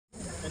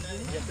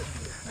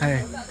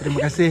Hai, terima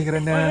kasih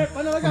kerana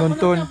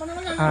menonton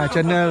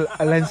channel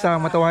Lensa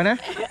Mattawan.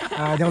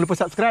 Jangan lupa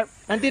subscribe.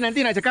 Nanti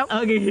nak cakap.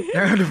 Okey.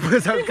 Jangan lupa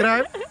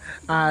subscribe,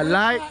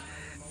 like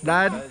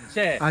dan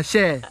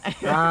share.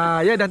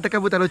 Ya, dan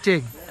tekan butang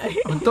loceng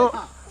untuk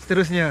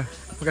seterusnya.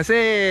 Terima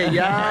kasih.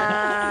 Ya.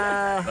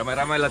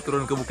 Ramai-ramailah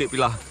turun ke Bukit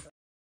Pilah.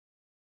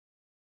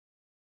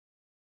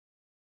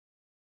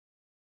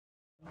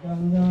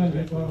 Panjangnya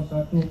lebih kurang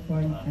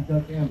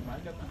 1.3 km.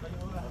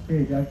 Okey,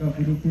 dia akan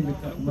berhenti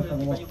dekat belakang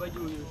bawah.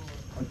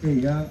 Okey,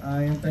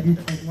 yang tadi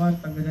tuan-tuan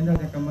tangga janda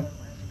dia akan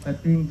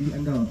setting di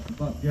anda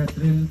sebab dia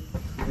trail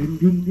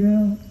engine dia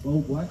baru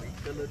buat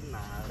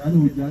dan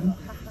hujan.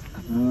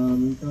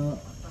 Minta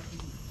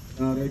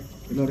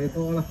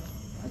generator lah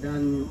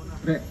dan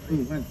track tu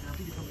kan.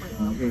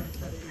 Okey.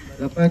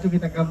 Lepas tu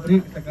kita akan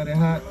break, kita akan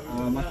rehat,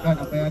 makan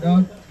apa yang ada.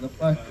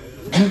 Lepas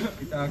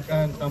kita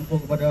akan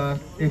sambung kepada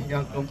stage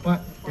yang keempat,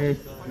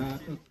 stage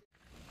tu.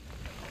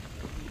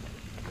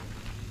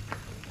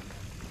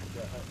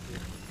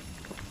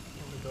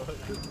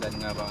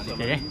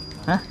 Okey.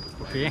 Ha?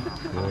 Okey.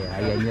 Okey,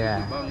 ayahnya.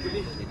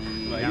 Jadi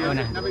dah on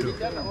dah.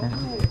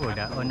 Oh,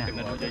 dah on dah.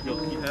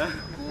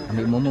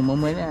 Ambil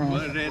momen-momen lah.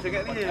 Boleh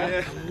sangat ni.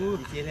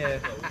 Kecil dia.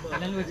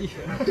 Lalu cik.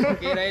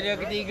 Okey, rider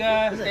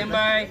ketiga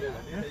standby.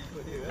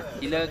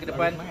 Gila ke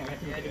depan.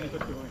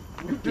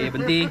 Okey,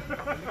 berhenti.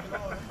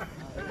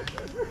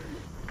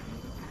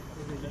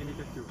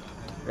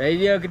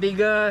 Rider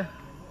ketiga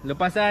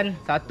lepasan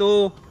 1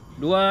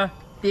 2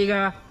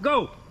 3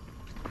 go.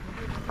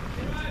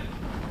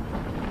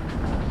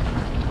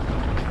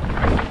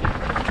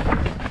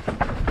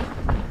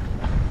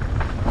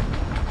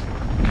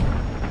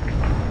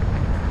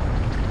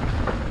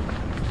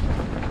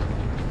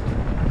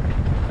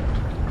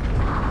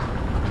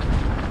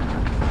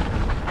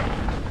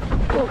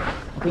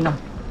 Okey,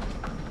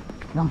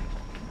 ngam.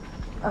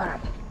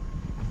 Alright.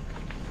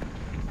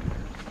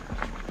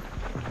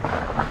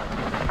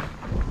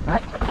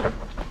 Right.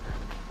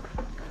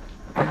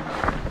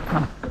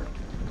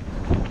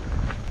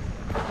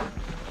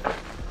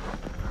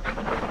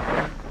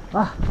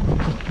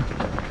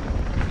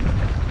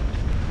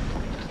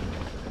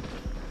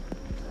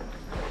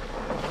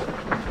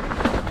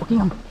 Okey,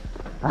 ngam.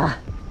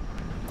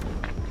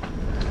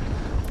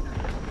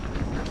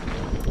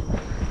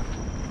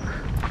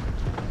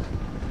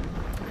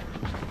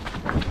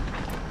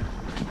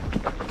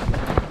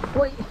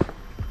 Oi.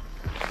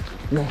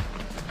 Yeah.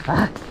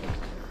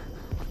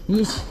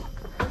 Yes.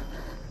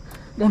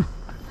 Damn.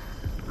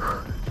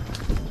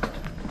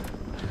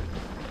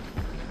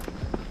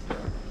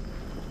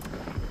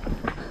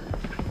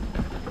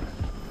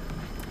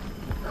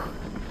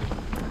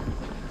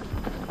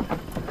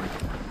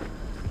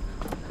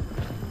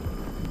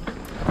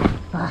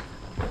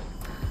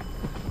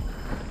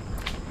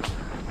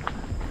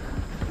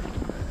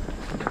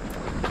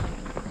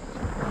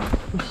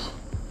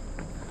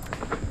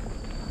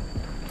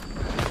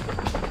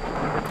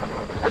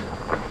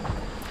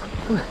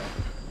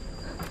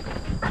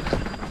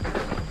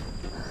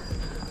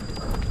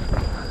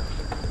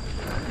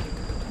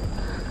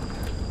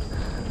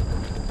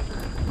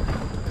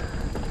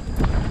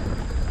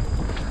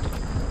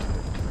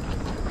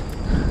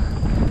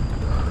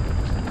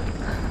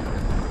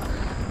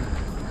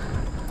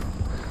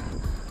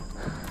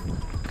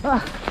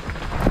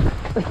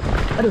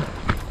 Aduh.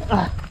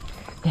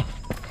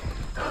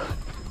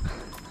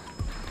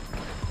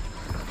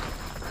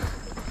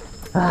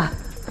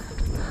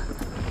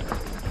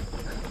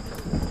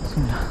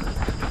 Bismillah.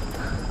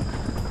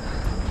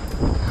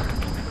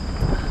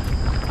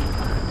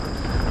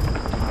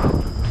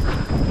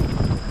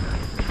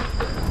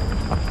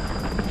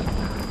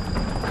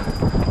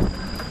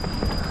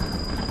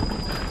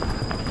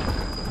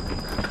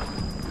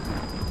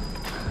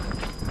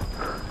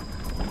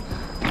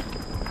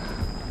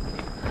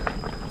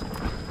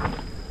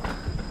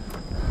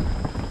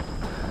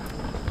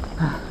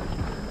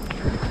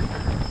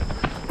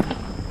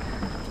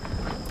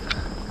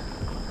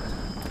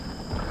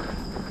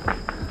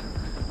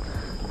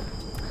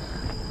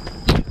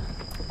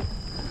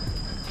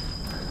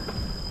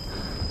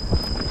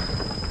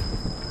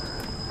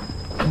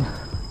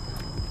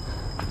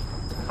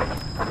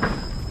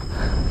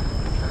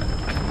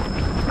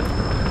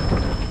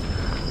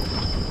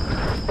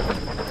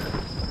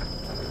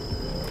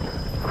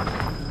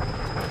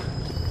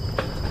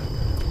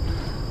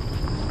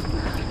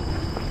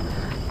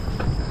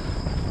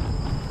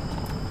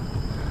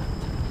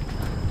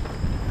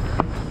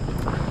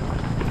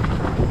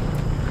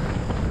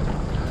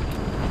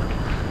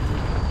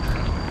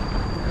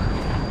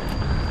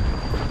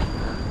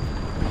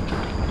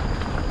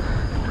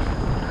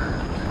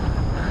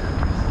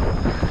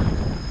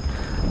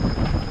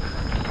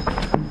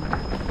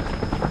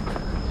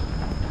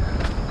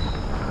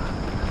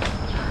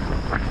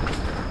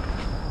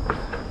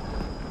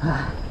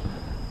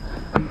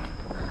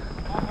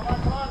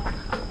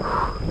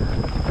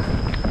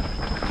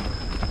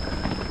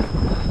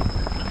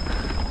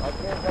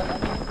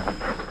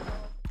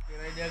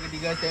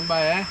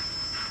 Standby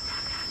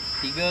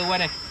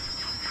 3-1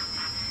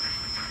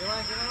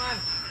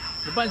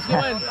 Depan sikit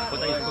Man.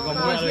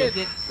 Depan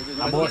sikit.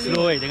 Bawa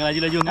slow jangan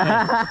laju-laju kan.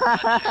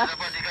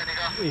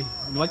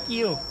 Maki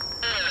tu.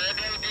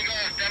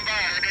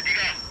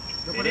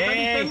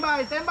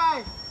 Standby.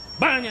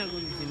 Banyak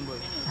gol simbol.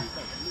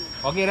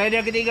 Okey,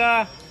 rider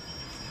ketiga.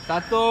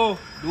 1, 2,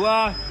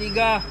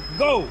 3,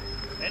 go.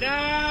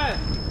 Rider.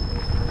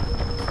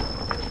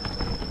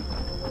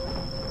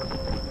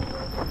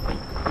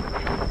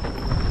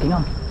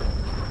 Tengok.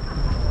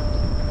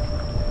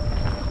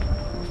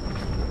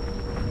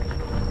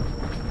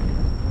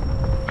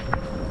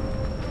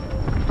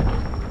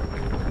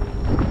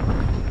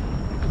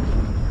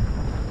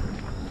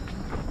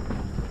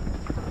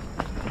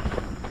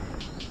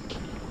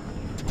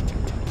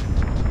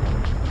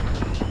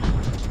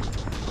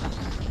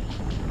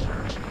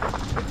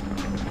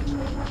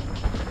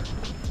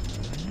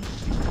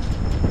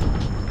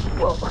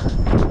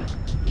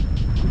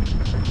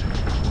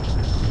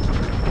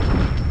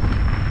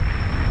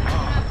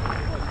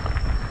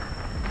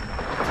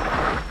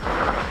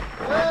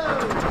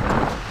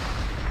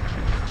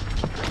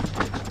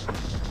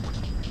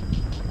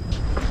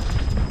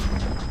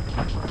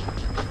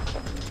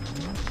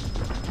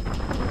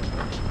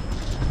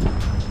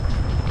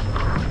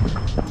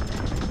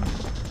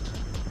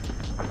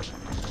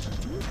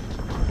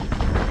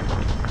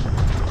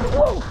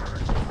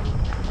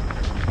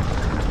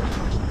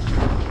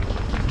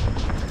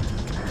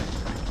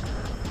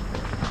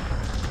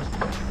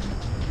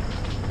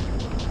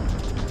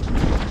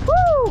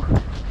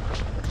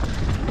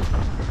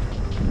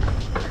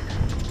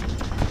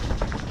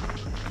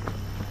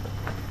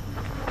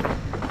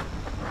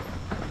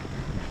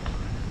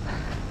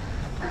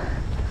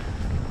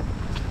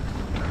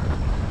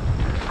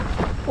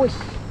 Push.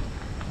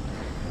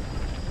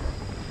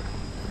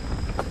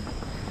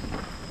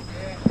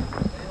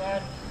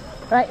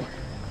 Right.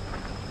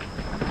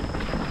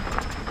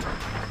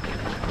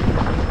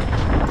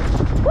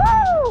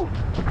 Woo!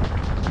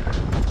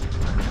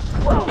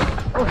 Wow.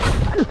 Oh.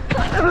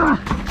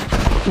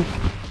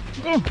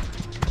 Game.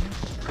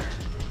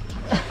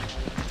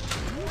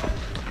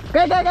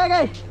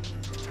 Okay.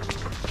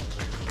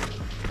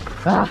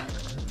 Ah.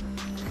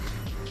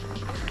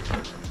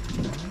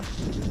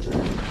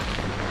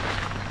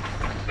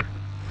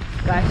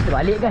 Guys,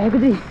 terbalik guys aku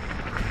tadi.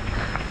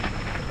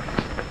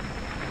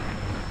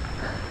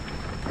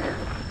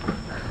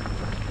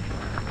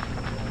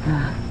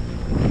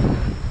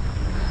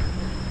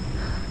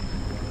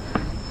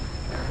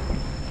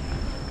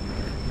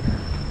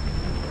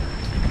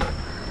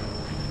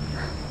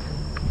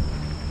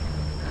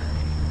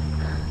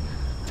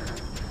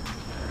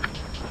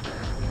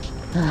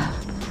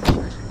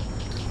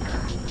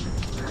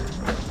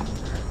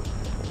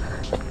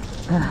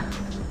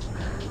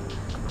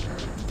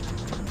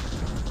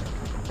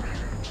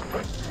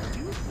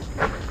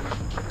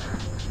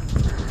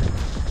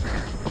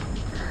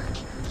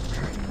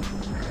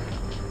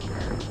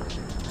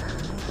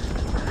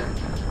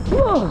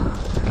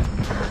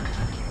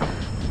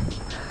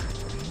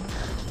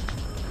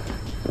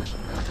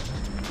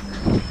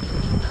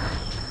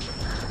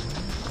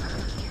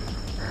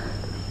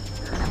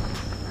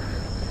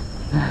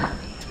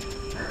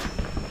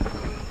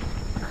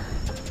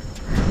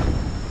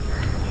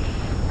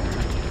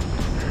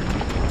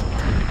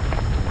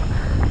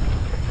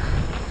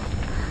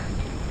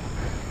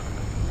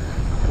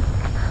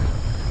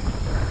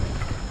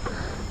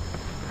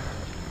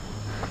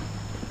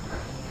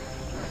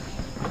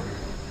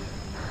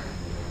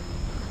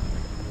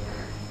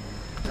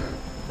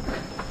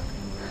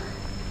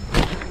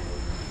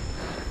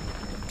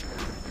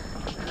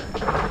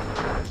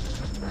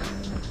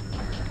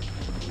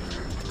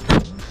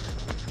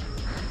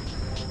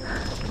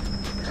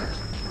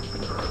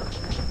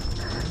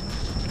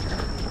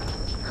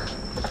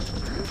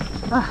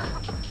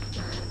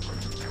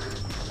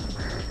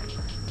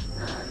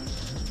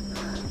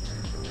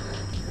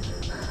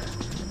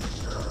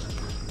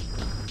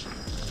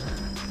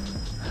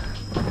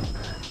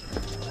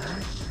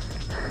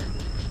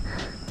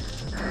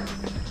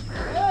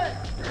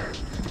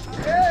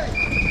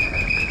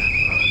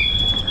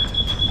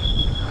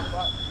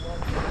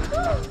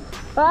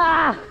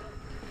 Ah!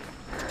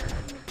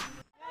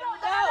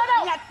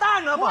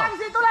 Ingatan apa? Buang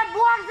situ Lan,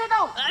 buang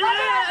situ.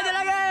 Lagi.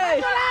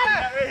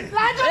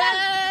 Laju Lan.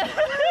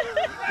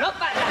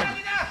 Lepas Lan.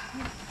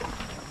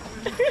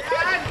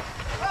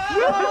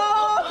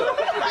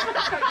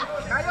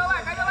 Kayuh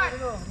Wan.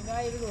 Minum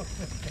air dulu.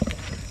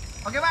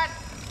 Okey Wan.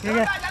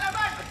 Jalan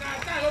Wan.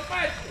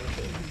 Lepas.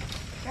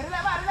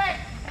 Relax Wan, relax.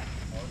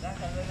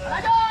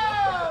 Laju.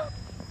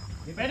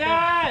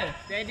 Pedal.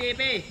 Steady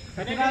P.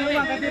 Pedal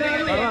dulu.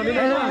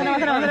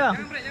 Mana?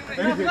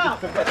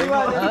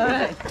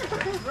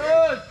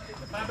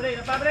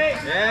 Lepas break.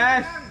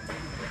 Yes.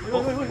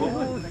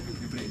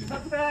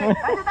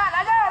 Laju tak?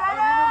 Laju.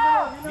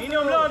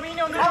 Minum dulu.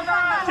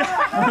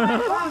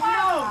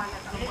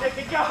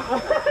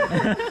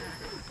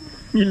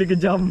 Gila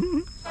kejam.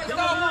 Laju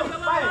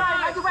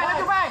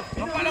bai.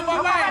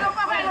 Lompat.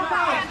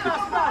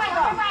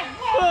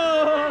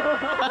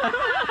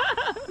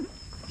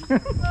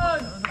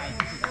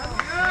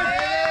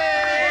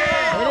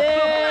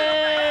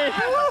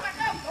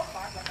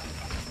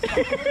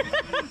 Laju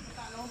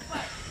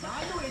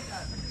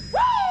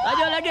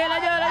lagi,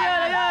 laju.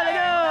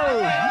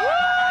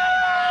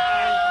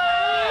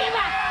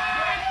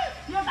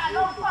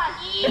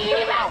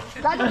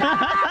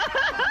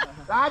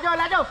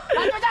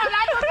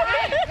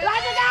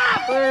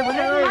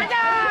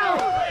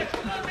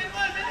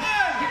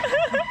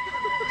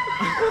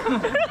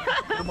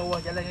 Ke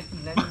bawah jalan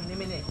kaki ni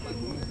minit.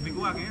 Lebih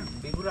kurang ya?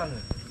 Lebih kurang ke?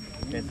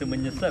 Kata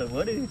menyesal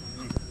pun ada.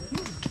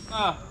 3,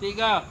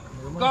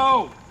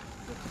 go!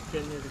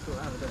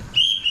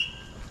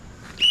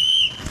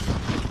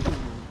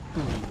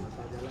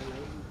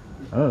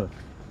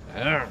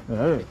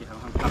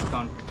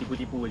 Count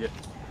tipu-tipu je.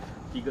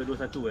 3, 2,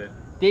 1 je.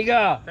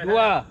 3,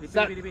 2,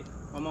 1.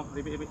 Ngomong,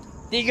 repeat.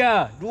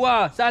 3, 2,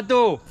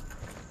 1,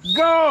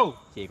 go!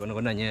 Cik,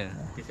 konon-kononnya.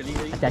 Okay, seling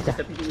lagi.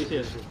 Tapi tu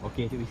whistle.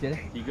 Okey, tu whistle.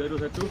 3,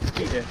 2, 1,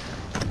 speed je.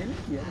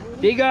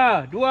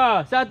 3, 2,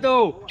 1.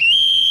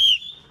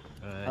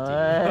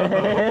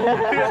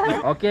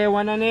 Okey,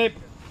 Wan Hanif.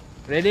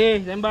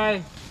 Ready,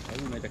 standby.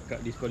 Aku nak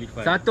cakap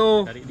disqualify.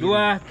 1,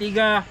 2,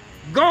 3,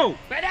 go!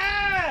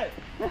 Pedal!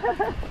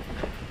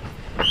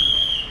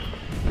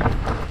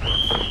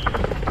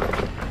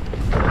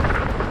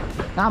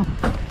 Tam.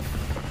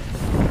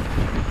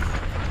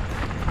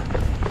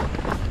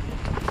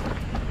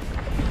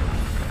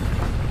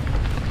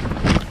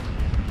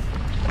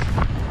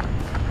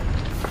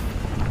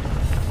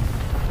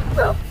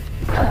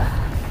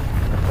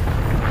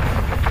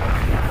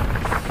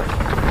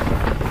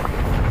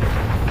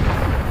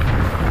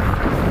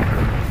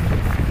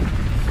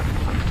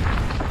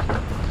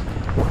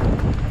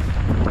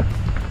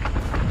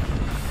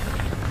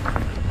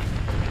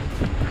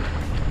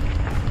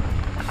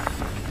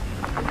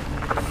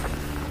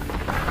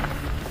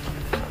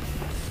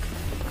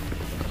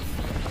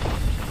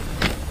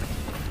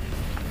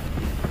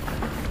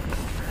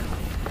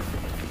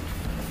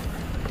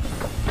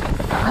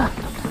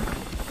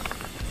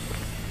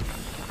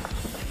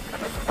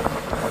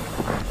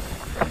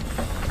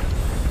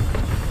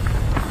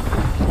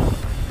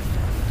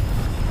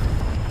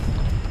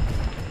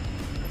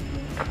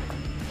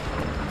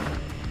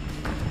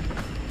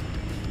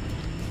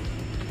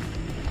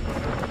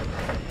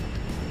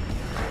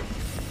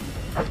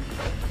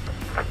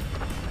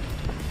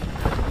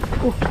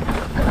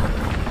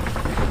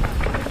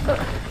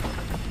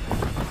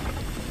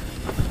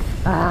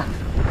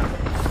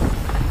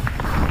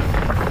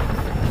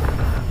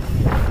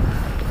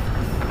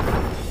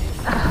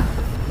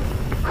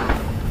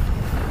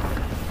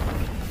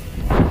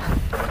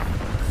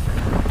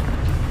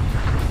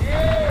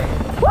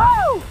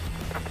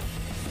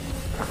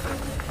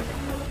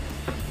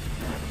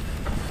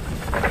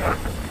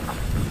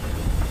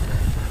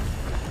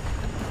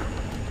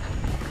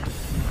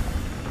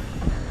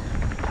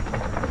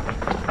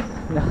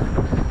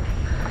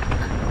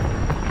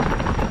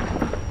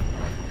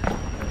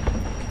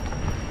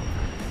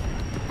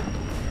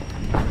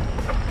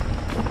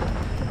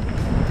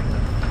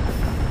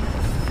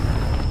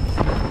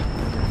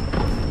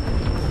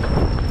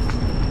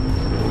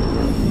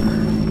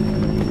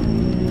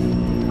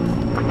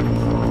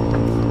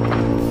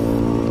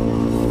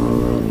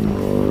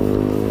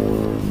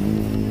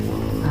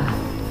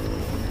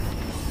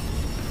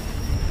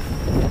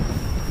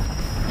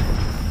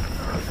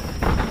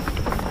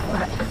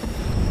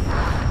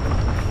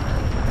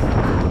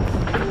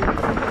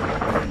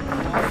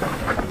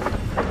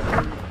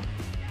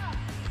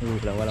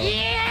 Lawa-lawa.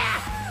 Yeah!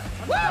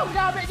 Woo!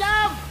 Dah ambil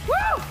jam!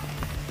 Woo!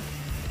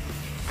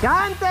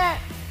 Cantik!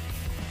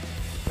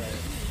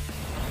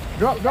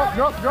 Drop!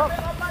 Lompat!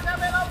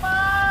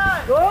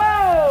 Go!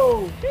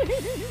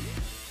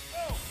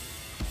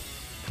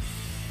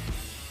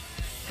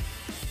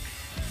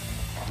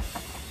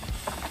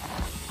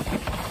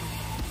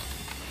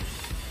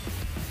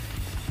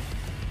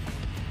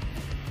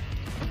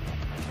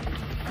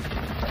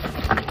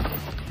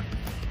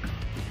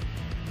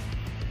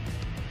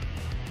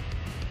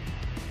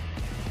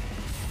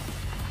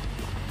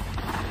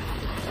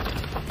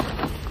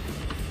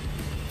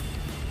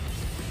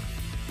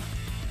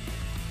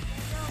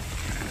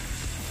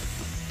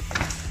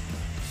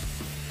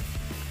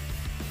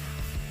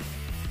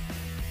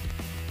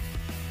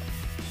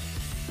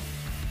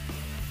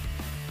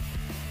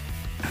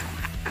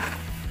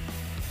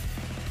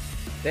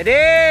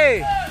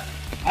 Ready!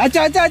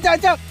 Acap!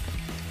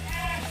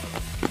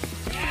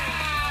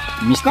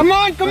 Come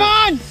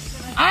on!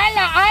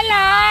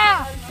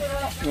 Ala!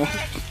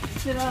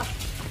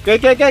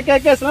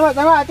 Okay,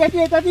 selamat,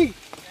 hati-hati.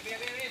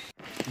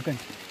 Bukan.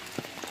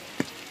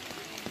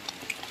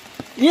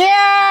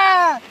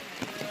 Yeah!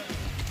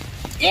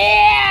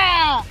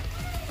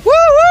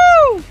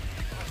 Woo!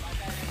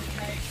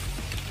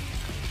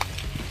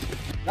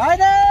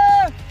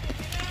 Rider!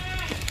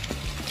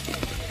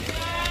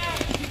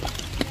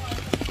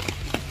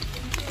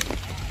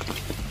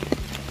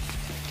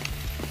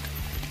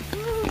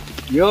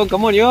 Yo,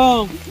 come on,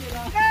 yo.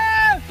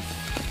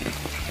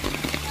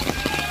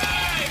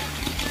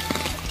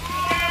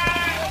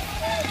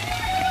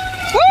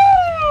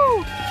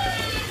 Woo!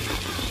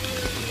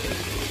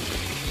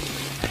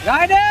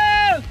 Rider!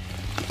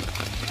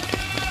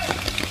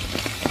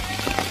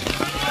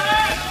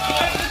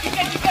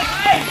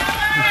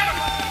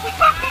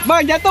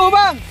 Bang, jatuh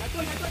bang.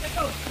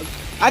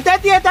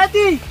 Hati-hati,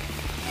 hati-hati.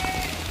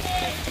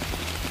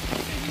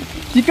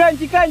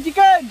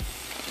 Chicken.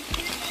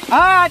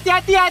 Ah,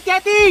 hati-hati,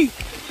 hati-hati.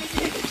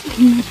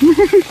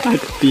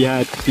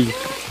 Hati-hati.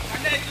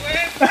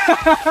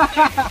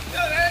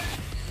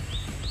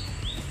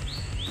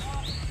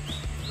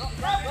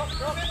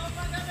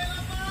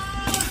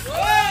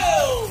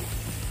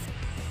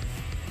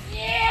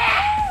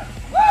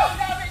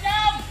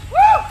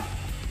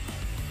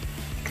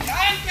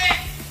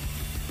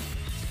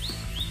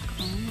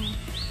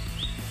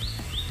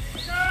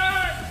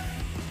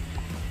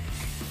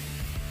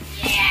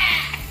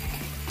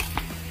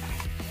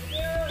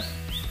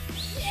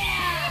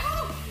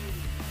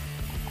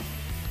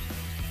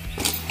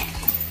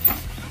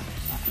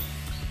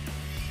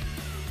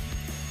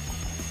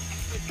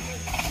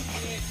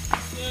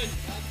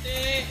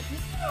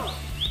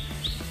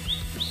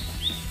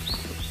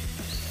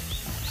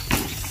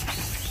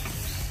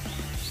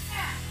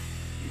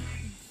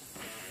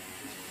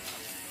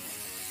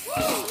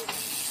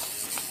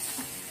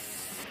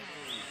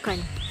 Kan.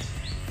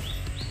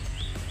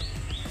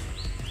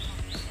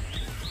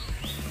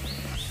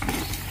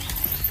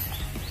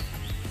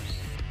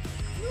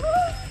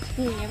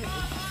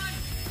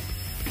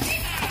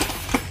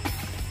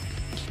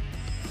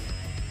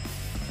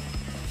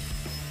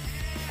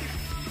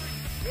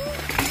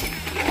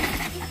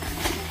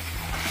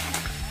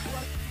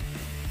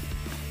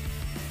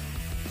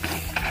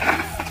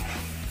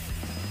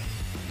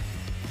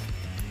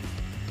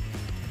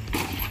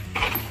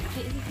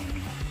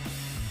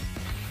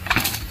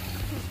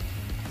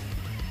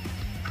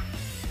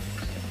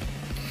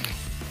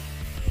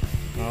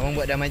 Abang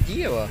buat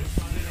damaji ke apa?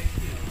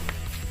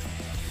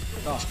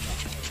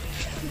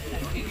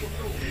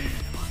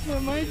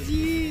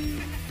 Damaji.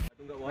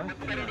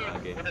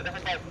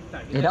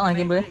 Dah on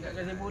gimbal.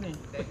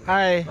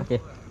 Hai. Okey.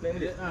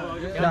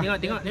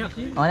 Tengok.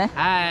 On eh?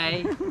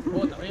 Hai.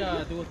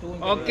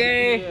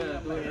 Okey.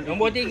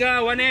 Nombor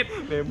 3, Wanip.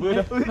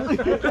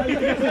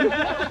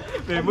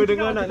 Member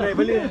dengar nak naik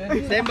balik.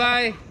 Stand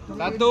by.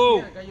 1,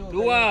 2,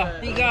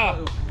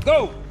 3.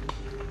 Go.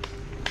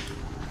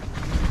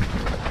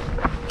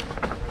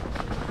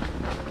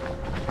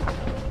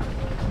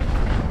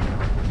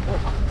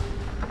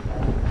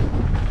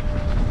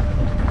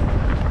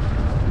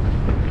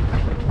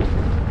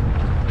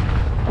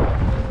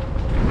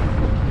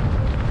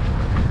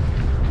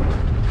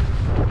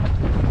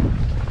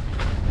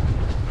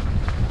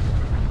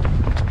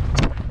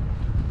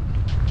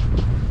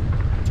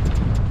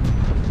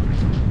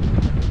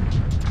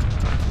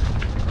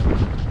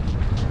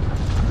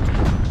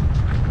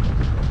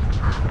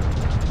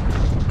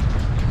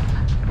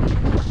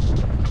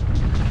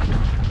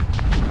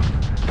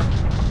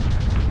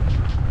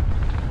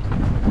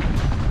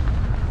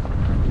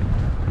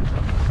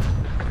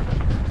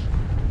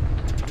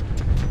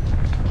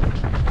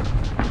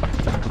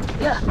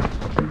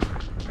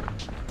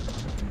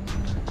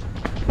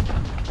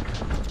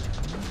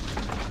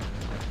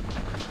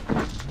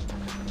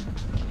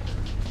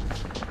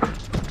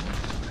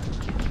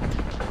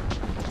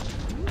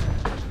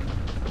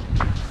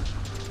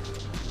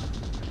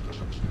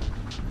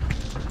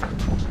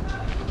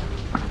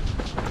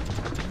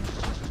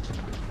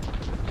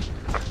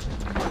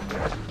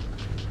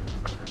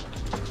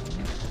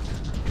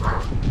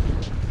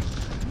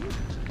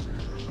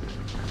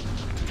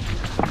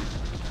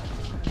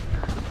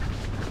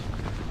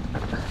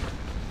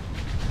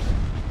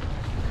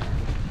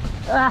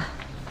 Ah.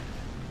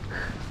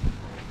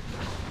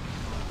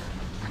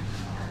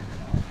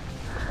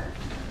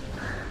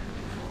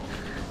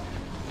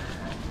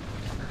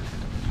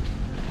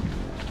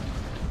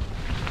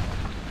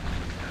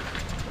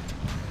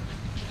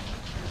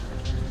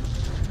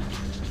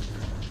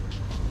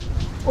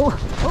 Oh.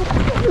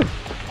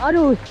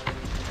 Aduh.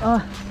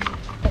 Ah.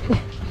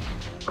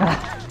 Ah.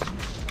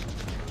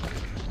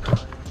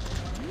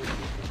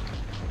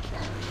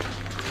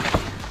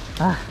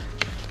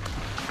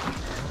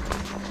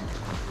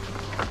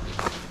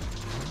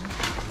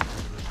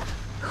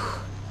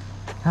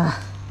 Ah.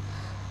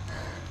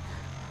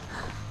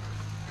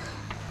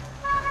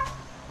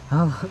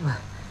 Oh.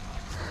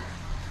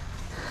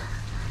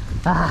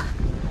 Ah.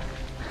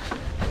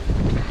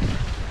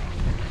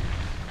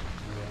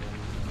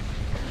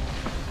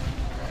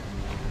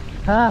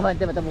 Ah,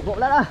 bantai mata bubuk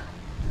pula lah.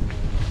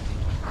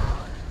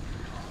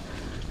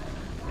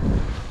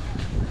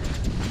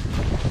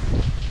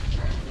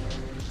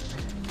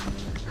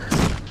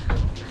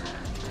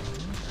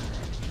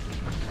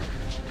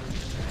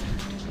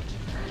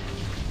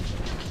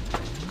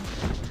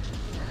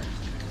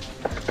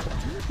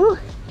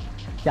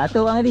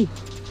 Jatuh bang tadi.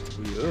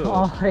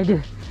 Oh,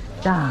 rider.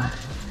 Dah.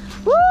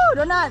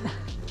 Donat.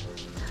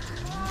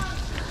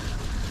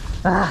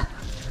 Ah.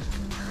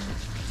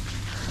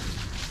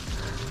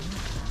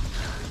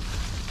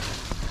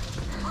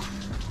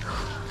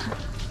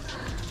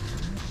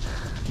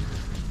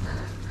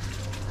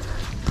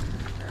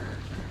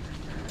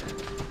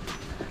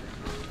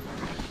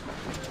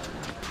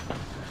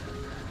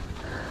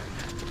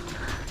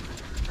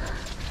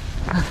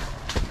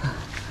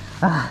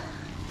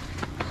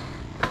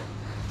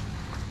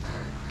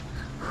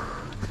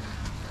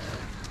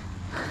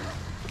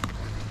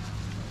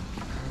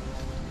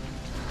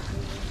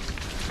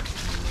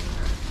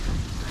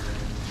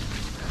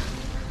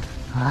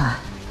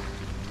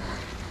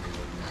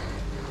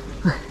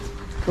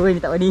 Oi,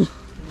 ni tak berani.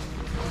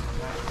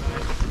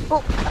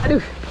 Oh,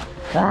 aduh.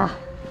 Ah.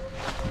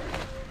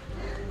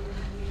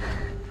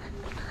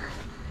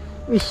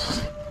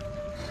 Wish.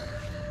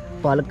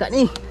 Wah, lekat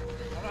ni.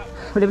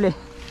 Boleh.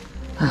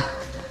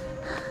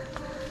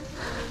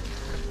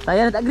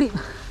 Saya dah tak grip.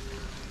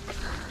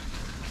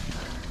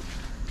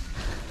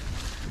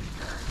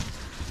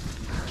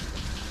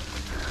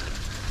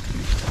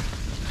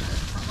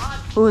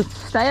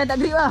 Saya tak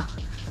grip lah.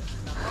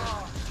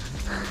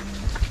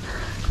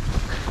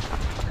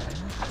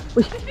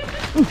 Wih.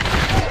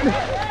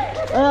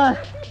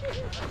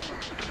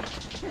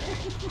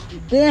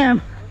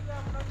 Damn.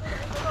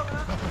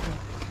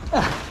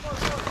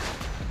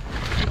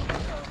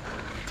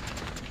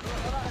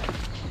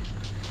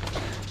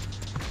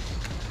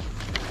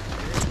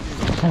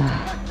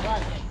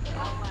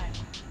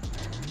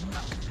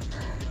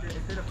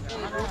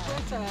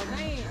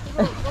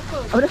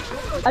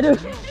 Aduh,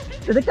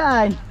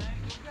 tertekan.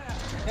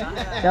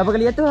 Dah berapa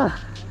kali jatuh lah.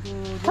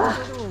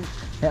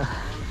 Ya.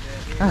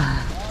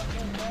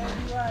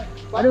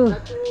 Aduh.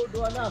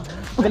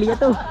 Berapa kali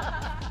jatuh.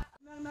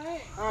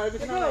 Lebih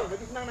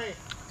senang naik.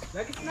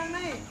 Lagi senang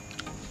naik.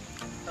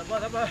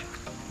 Sabar.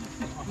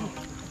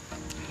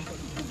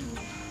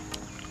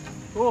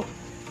 Oh.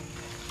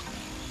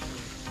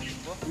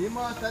 5,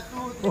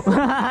 1.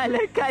 Wah,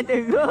 lekat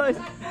terus.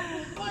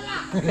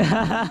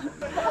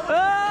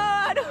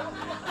 Aduh.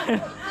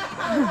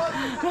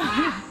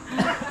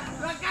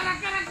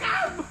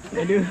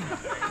 Aduh.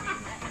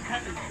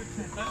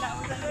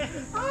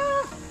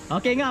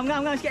 Okey, ngam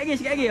sikit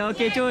lagi.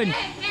 Okey, cun.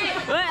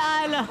 Oi,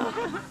 alah.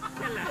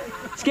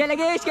 Sikit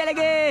lagi. Kita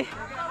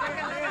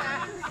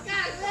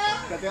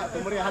tengok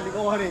kemeriahan di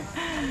bawah ni.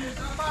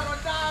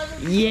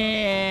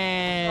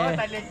 Yeah. Oh,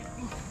 tak boleh.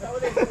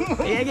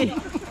 Lagi.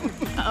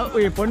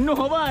 Oi, penuh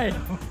abang.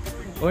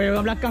 Oi,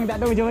 orang belakang tak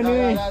tahu macam mana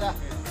ni. Dah.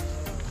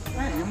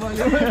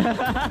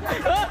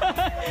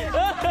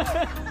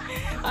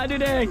 Aduh,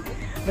 Deng.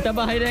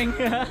 Bertabah, Deng.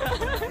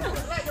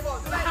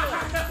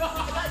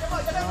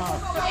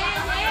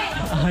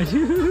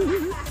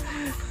 Aduh.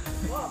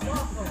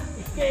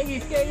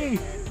 Sikit lagi.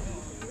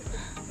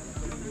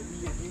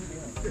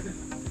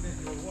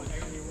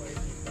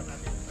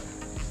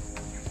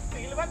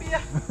 Gila babi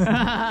lah.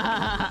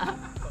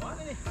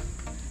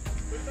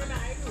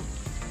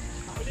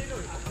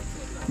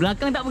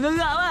 Belakang tak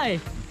bergerak, boy.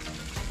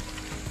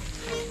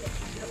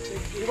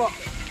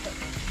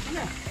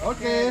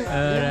 Okey.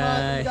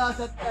 5,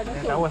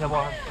 3, 1.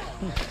 Sabar.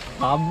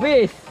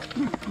 Habis.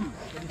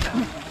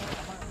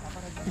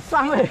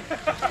 Pisang, boy.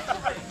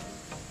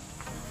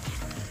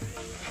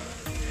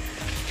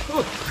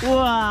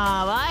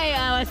 Wah, baik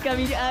lah basikal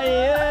video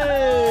hari.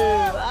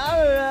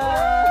 Power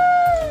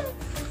lah.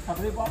 Tak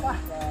boleh buat apa.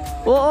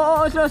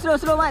 Oh,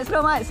 slow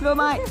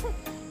mic.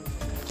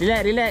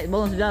 Relax,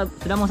 baru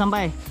sudah mau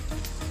sampai.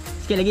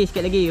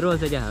 Sikit lagi, roll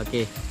saja.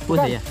 Okey,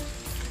 push saja.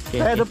 Okey.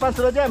 Saya depan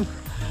sudah jam.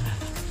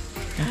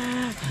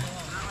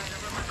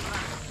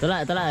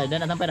 Tolak, dah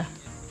nak sampai dah.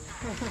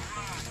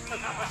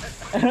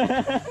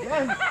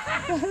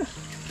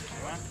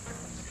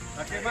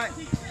 Okey, baik.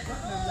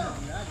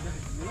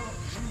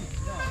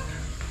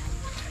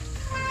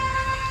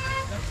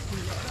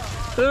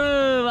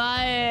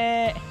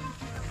 Baik.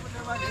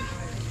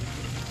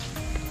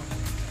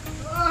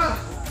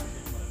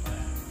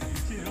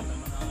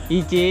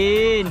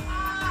 Icin.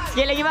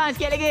 Sikit lagi bang,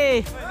 sikit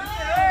lagi.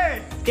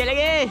 Icin.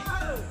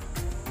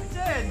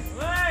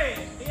 Woi,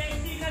 dia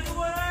Icin dah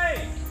turun woi.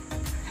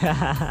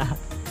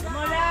 Come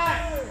on lah.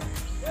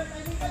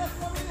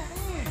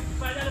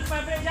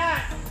 Lepas break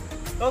Jat.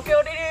 Okey,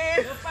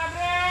 Odini. Lepas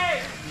break.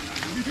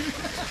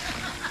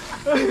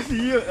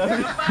 Siap.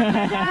 Lepas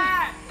break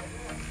Jat.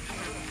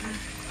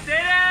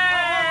 Sini.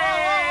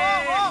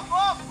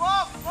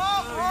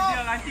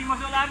 Dia ranting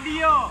masuk ladi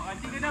yo.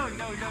 Ranting ke daun.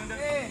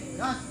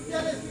 Dah,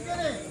 sikit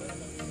ni.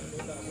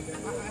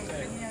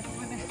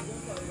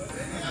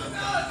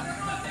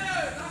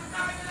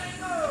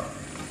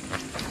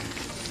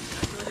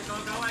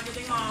 Kawan-kawan je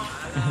tengok.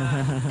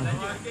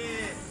 Lanjut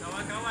sikit.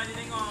 Kawan-kawan je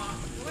tengok.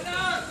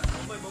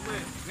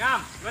 Bomber. Ngam,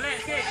 golek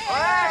sikit.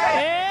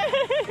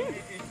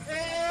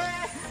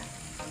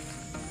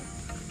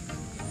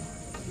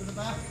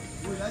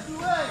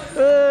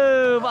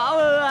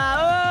 Power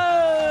lah.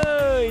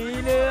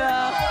 Gila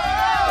lah.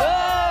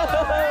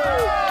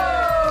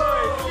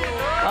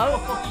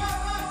 Power.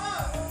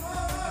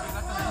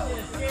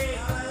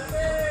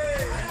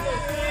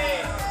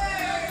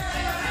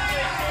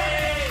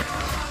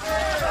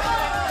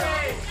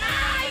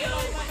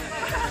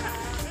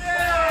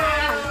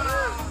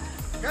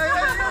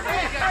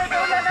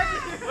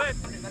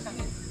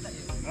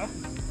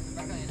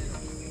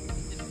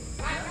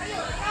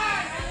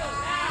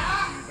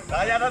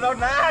 Saya dah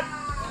donat.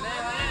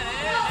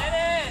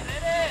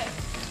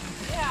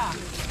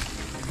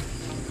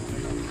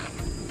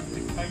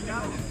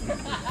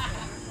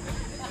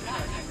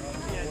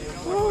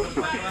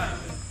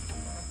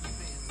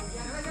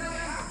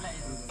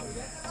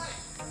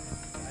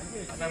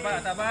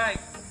 Tak baik.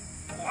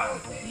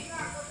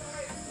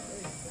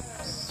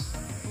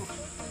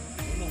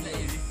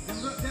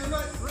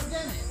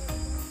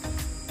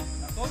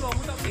 Tolong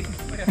tak boleh.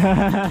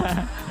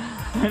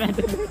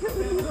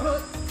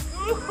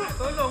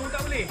 Tolong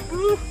tak boleh.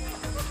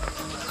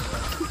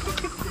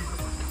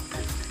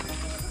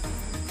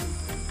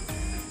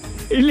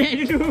 Relax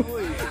dulu.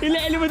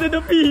 Relax dulu betul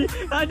topi.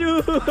 Aduh,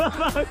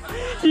 abang.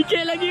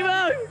 Sikit lagi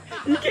bang.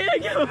 Sikit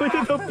lagi abang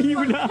betul topi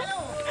pula.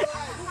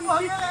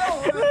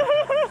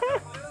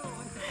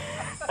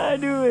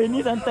 Aduh,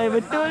 ini santai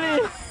betul ni.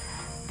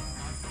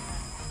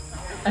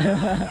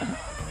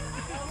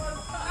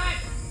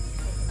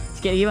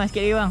 Sikit lagi bang, sikit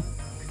lagi bang.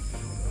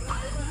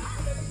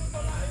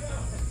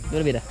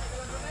 Dua lebih dah.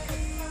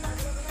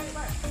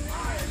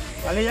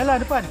 Balik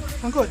jalan depan.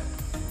 Sangkut.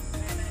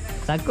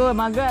 Sangkut,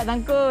 magak,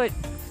 sangkut.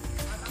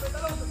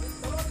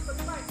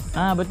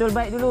 Ah, betul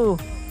baik dulu.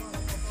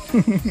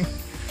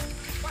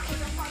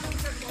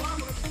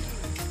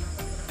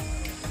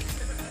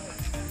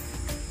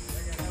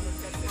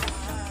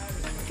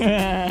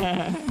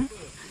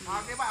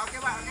 Okey, Pak. Okey.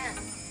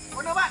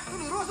 Ono, Pak. Tu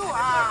lurus tu.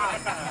 Ah.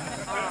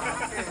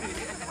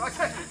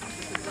 Okey.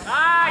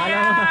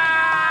 Alah.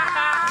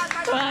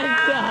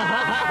 Mantap.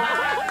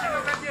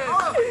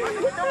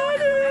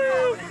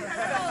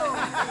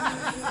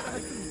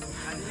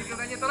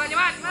 Tolong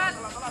cepat.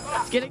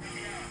 Sikit lagi.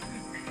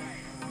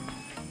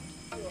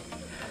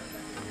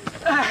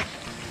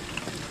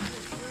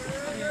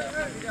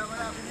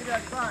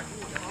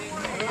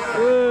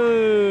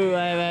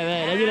 Baik.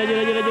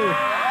 Laju.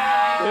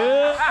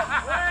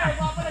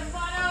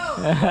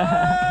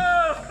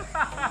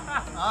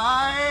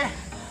 Hai.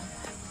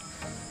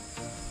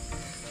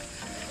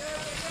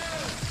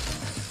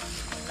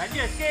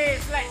 Laju sikit,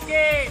 slide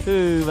sikit.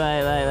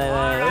 Baik.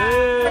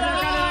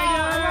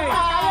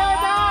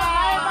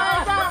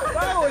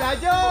 Baru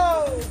laju.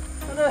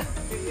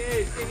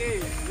 Sikit.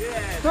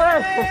 Yes.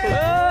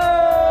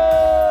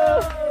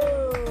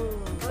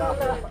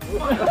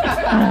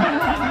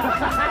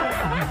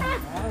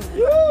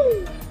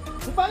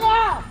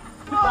 Cepatlah.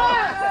 Cepat.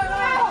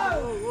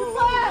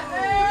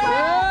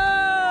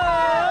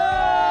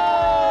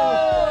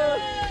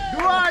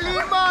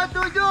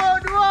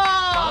 2572.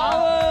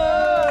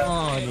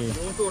 Oh ni.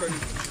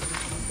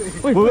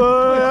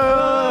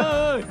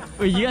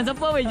 Oi, jiran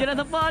siapa weh? Jiran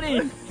siapa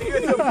ni?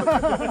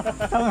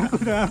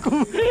 Tangan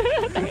aku.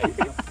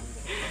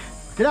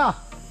 Okey dah.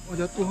 Oh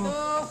jatuh. 2,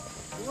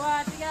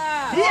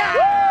 3. Ya.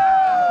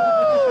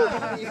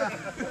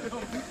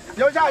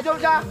 Jom.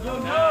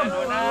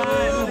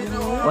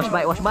 Wash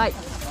bike.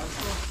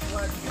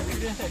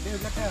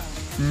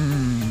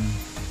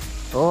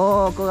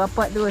 Oh, kau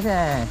rapat tu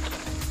San.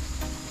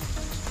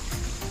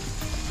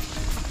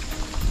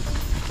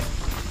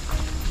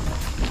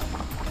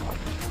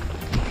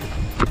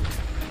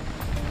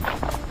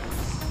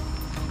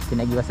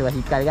 Kena pergi basuh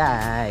basikal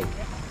guys.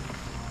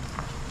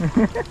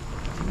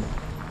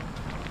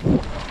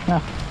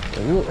 Nah,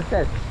 teruk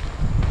Ustaz.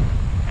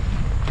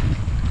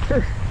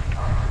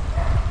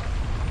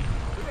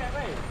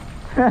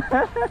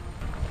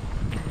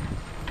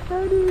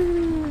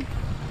 Aduh.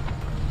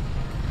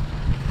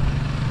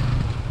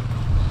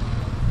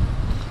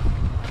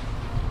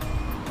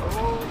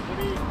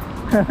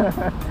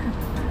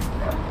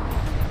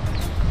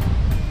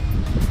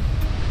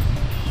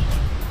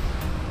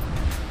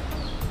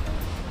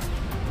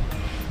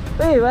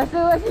 Weh,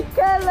 basuh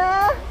basikal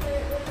lah.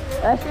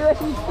 Basuh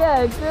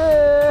basikal ke?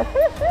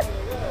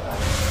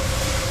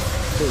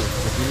 Tuh,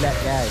 berkilat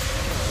guys.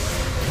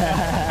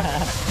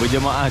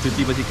 Berjemaah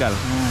cuti basikal.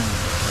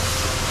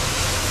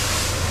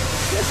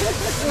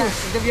 Nah,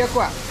 interview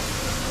aku ah.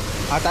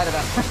 Tak ada.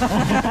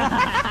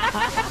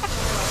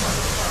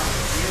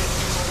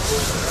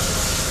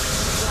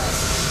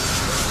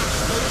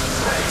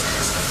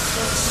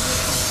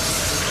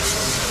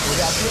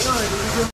 Udah upload